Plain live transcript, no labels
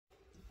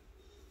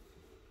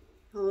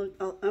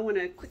I want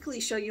to quickly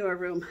show you our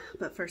room,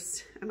 but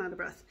first I'm out of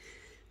breath.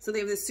 So they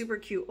have this super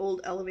cute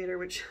old elevator,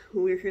 which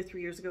when we were here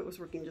 3 years ago, it was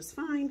working just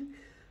fine.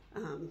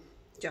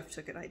 Jeff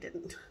took it, I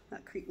didn't.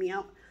 That creeped me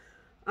out.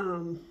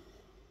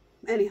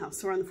 Anyhow,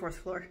 so we're on the 4th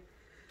floor,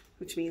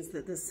 which means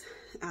that this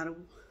out of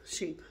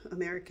shape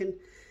American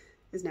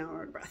is now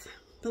out of breath.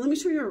 But let me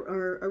show you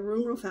our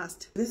room real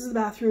fast. This is the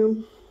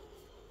bathroom,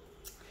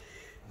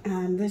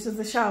 and this is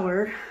the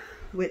shower,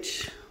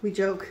 which we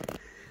joke,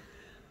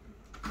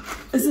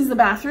 this is the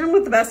bathroom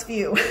with the best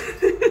view.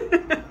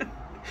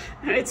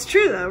 It's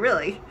true though,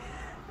 really.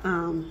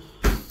 And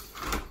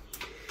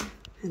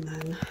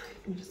then,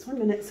 in just 1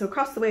 minute, so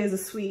across the way is a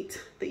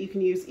suite that you can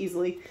use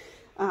easily.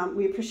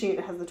 We appreciate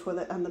it has the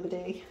toilet and the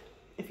bidet.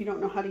 If you don't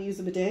know how to use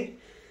a bidet,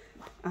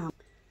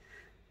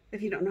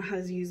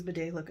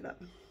 look it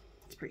up.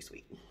 It's pretty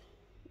sweet.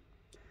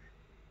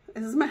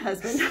 This is my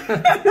husband.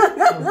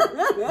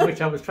 Which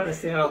I was trying to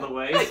stay out of the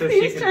way. So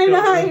he's trying to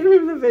hide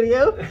from the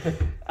video.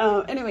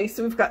 Anyway,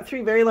 so we've got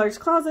 3 very large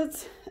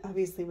closets,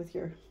 obviously with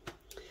your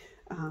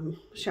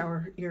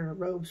shower, your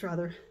robes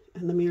rather,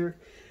 and the mirror.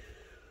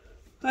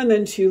 And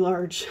then 2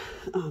 large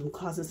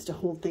closets to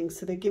hold things.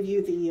 So they give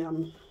you the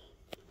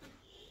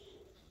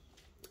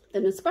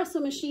an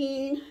espresso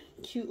machine,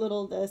 cute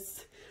little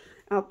this.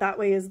 Out that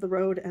way is the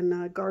road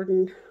and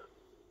garden.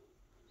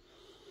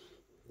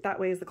 That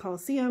way is the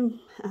Coliseum.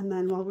 And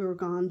then while we were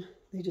gone,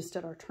 they just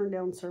did our turn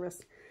down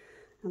service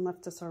and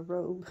left us our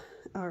robe,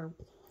 our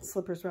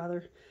slippers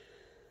rather.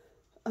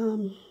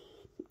 And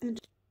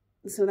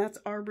so that's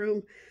our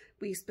room.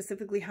 We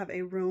specifically have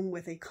a room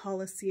with a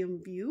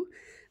Coliseum view.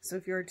 So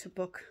if you were to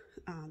book,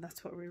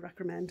 that's what we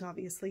recommend,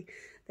 obviously.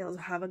 They also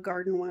have a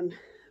garden one,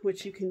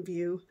 which you can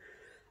view.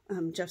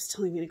 Jeff's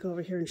telling me to go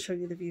over here and show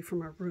you the view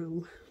from our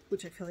room,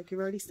 which I feel like you've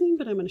already seen,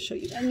 but I'm going to show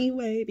you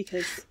anyway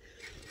because,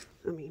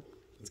 I mean,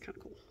 it's kind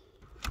of cool.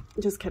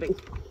 Just kidding.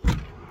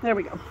 There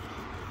we go.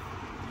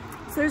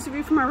 So there's a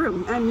view from our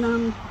room,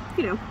 and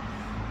you know,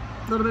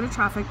 a little bit of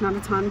traffic, not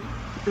a ton.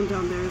 And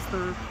down there is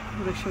the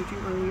what I showed you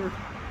earlier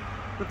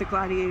with the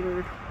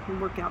gladiator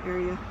workout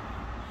area.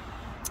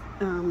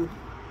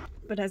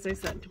 But as I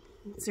said,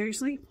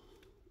 seriously,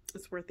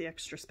 it's worth the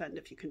extra spend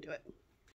if you can do it.